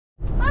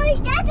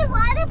is that the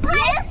water park?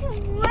 Yes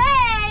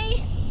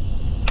way!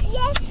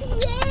 Yes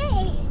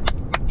way!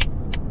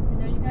 I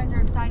know you guys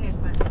are excited,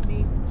 but let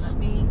me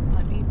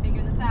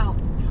figure this out.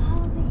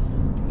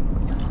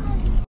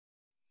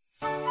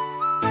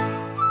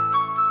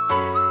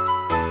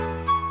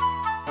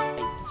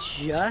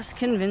 Just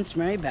convinced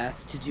Mary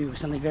Beth to do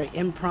something very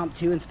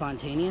impromptu and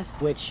spontaneous,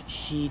 which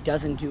she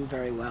doesn't do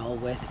very well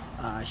with.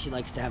 She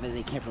likes to have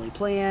everything carefully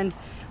planned.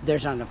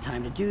 There's not enough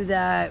time to do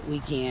that. We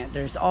can't,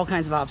 there's all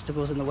kinds of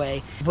obstacles in the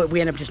way, but we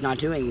end up just not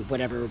doing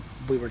whatever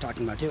we were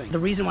talking about doing. The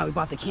reason why we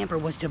bought the camper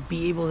was to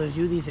be able to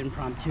do these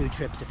impromptu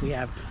trips if we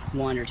have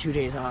 1 or 2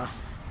 days off.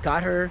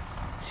 Got her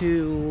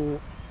to,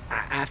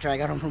 after I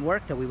got home from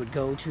work, that we would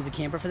go to the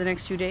camper for the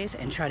next 2 days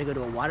and try to go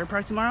to a water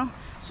park tomorrow.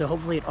 So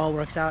hopefully it all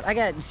works out. I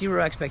got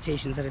 0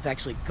 expectations that it's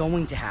actually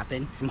going to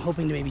happen. I'm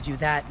hoping to maybe do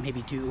that,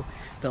 maybe do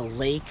the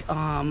lake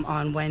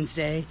on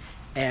Wednesday.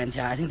 And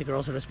I think the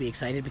girls will just be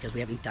excited because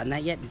we haven't done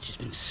that yet. It's just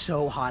been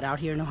so hot out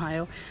here in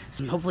Ohio.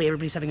 So hopefully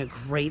everybody's having a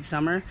great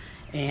summer.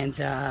 And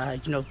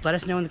you know, let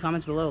us know in the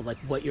comments below, like,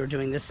 what you're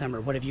doing this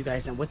summer. What have you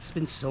guys done? What's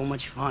been so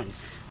much fun?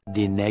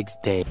 The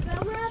next day.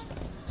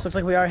 So looks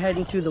like we are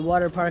heading to the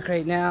water park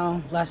right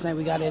now. Last night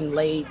we got in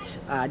late.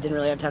 Didn't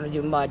really have time to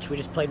do much. We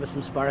just played with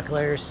some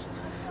sparklers.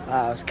 It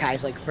was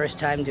Kai's like first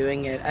time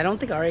doing it. I don't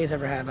think Ari's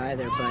ever have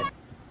either, but.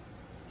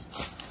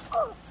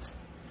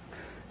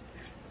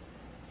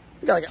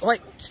 You got like,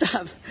 wait,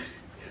 stop.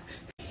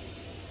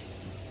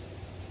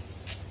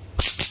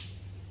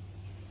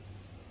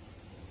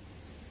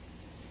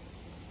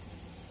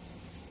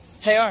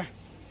 Hey R,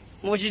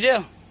 what'd you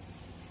do?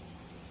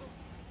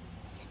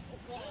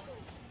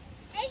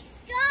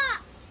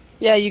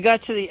 Yeah, you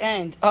got to the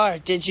end. R,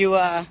 did you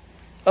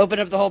open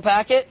up the whole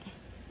packet?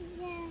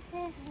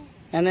 Yeah.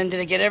 And then did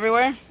it get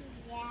everywhere?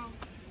 Yeah.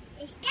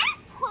 Is that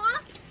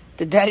pop?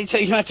 Did Daddy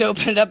tell you not to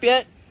open it up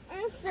yet?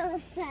 I'm so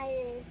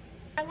excited.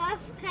 I love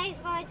kite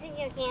phones in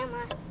your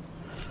camera.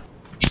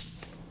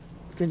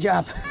 Good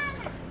job.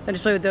 Then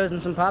just play with those and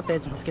some pop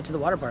its. Let's get to the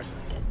water park.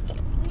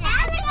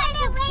 I think I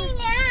can win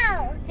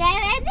now.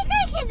 Dad, I think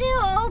I can do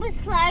all the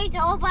slides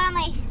all by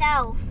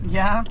myself.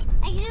 Yeah?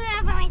 I can do it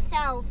all by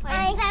myself.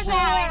 I just have to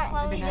have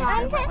my clothes on.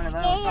 I'm just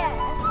scared.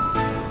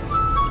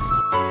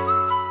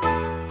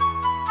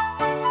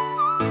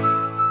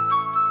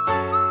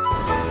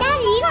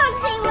 Daddy, you gotta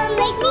play one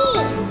like me.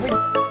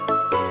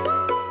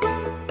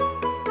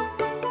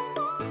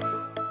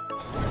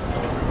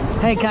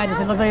 Hey Kai, does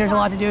it look like there's a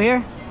lot to do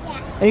here?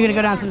 Yeah. Are you gonna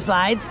go down some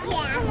slides?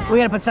 Yeah. We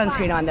gotta put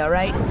sunscreen on though,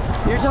 right?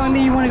 You're telling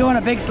me you wanna go on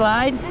a big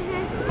slide?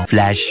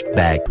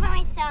 Flashback. By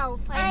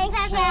myself. I just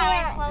have to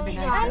have my clothes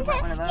on. I'm just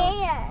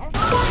scared.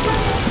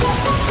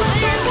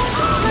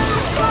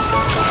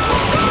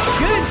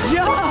 Good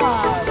job!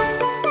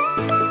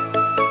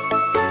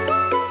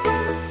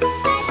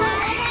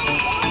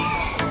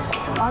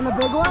 On the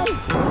big one?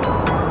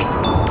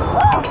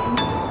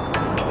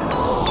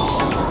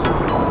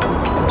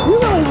 You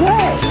went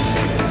away!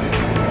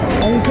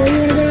 Are you sure you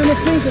want to go down this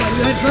pink one?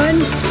 You had fun?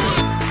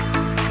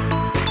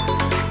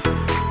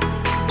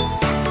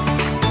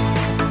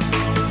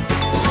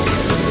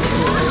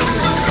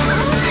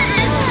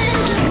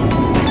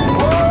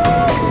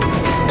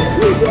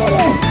 You did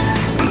it!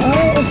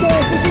 Alright, let's go.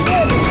 This is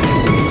good.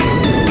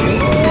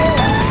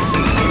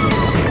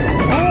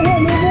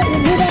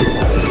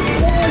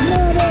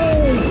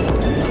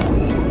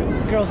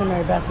 Girls and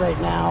Mary Beth right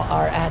now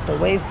are at the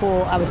wave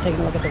pool. I was taking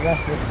a look at the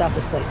rest of the stuff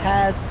this place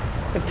has.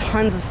 They have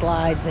tons of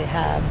slides. They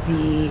have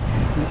the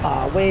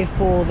wave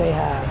pool. They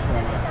have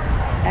the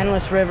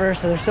endless river.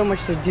 So there's so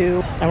much to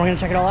do, and we're gonna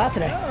check it all out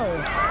today.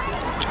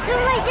 So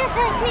like this,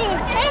 like me.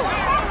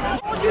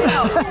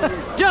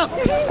 Jump!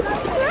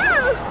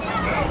 No.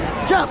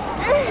 Jump!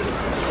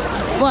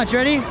 Watch,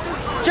 ready?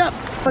 Jump!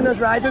 On those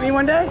rides with me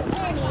one day?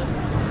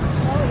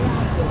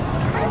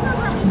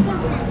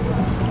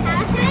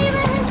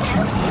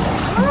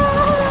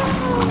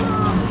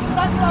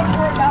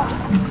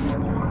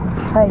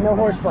 Hey, no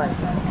horseplay.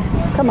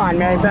 Come on,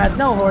 Mary Beth,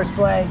 no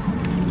horseplay.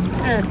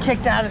 You're just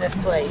kicked out of this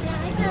place.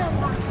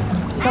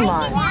 Come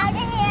on. Get out of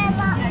here,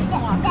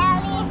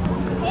 Daddy.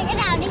 Get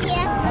out of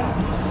here.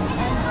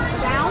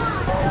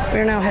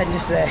 We're now heading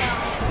just to the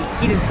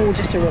heated pool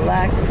just to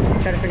relax,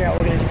 try to figure out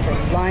what we're gonna do for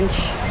lunch.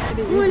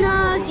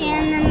 Bulldog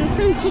and then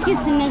some chicken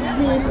fingers,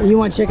 please. You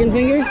want chicken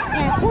fingers?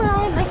 Yeah,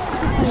 well,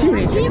 like You would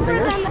eat chicken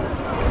fingers.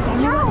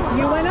 no.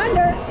 You went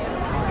under.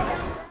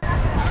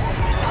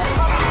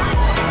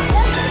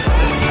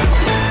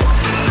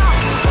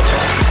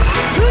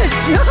 Good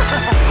job!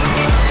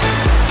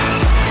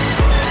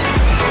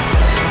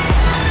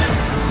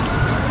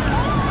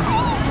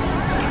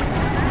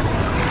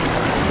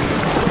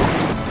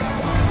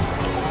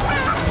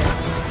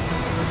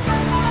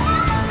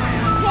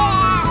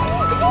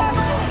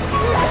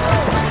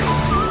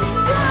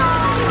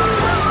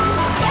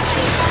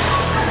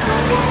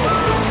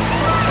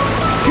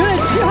 Good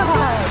job!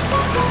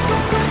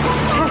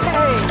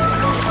 Hey!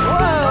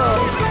 Whoa!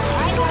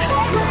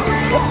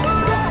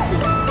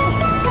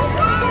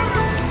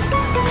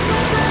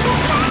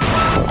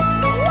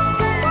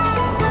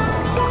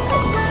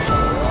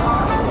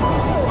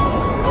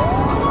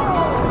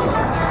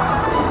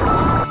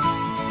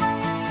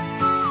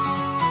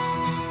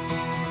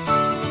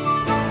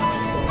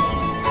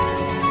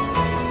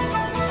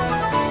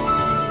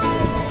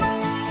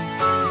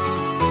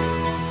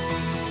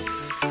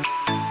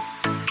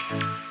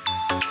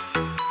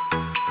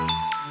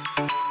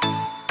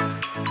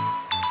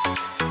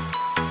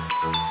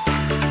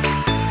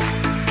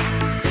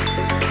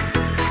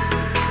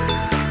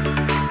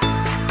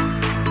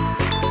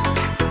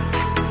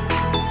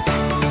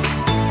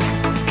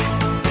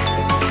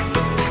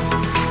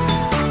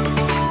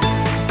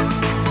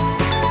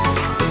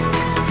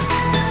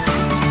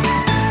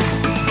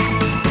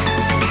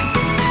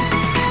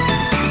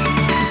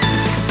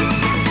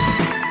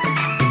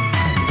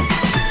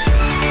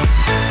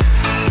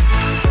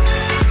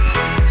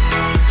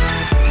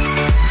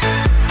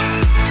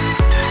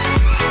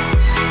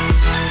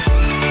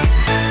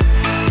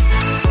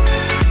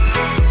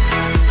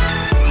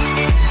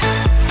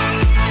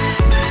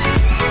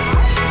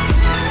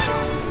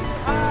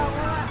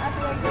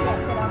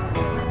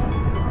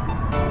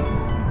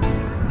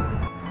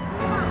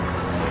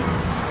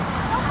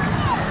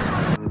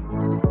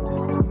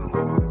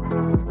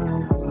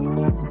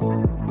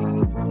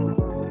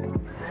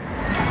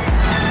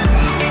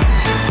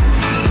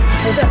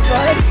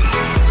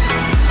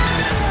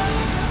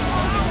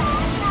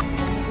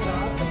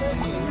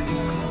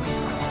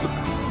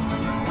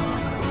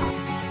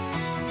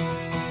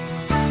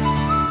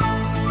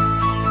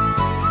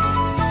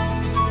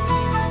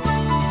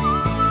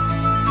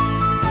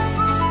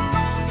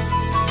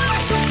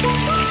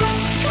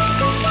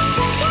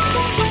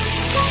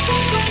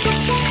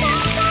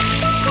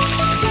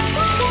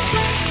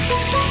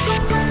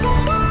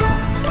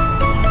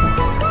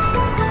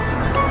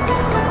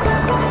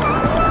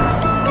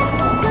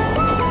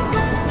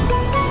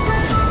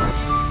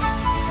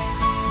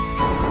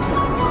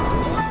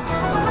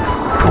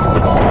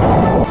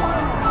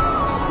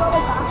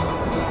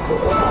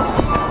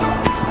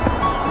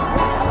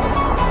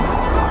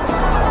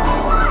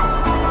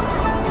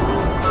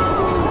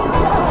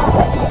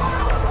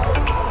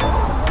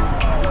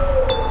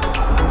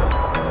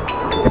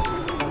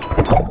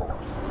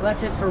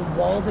 for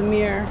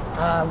Waldameer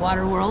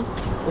Water World.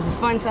 It was a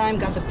fun time.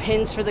 Got the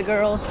pins for the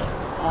girls.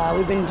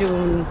 We've been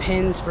doing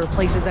pins for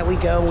places that we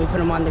go, and we put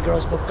them on the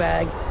girls' book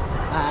bag.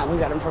 We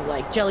got them from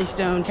like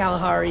Jellystone,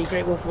 Kalahari,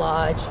 Great Wolf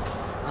Lodge,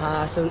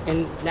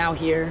 and now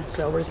here.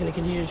 So we're just gonna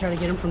continue to try to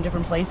get them from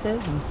different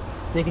places, and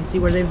they can see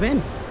where they've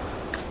been.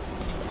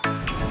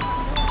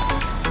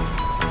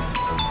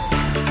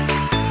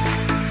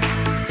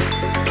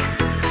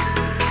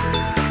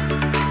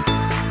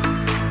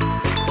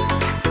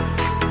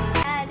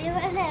 You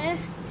wanna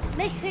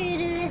make sure you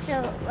do this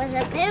with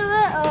a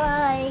parent or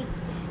like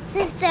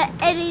sister,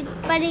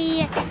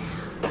 anybody.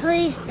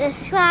 Please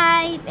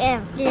subscribe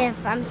and give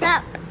a thumbs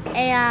up,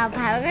 and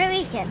have a great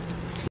weekend.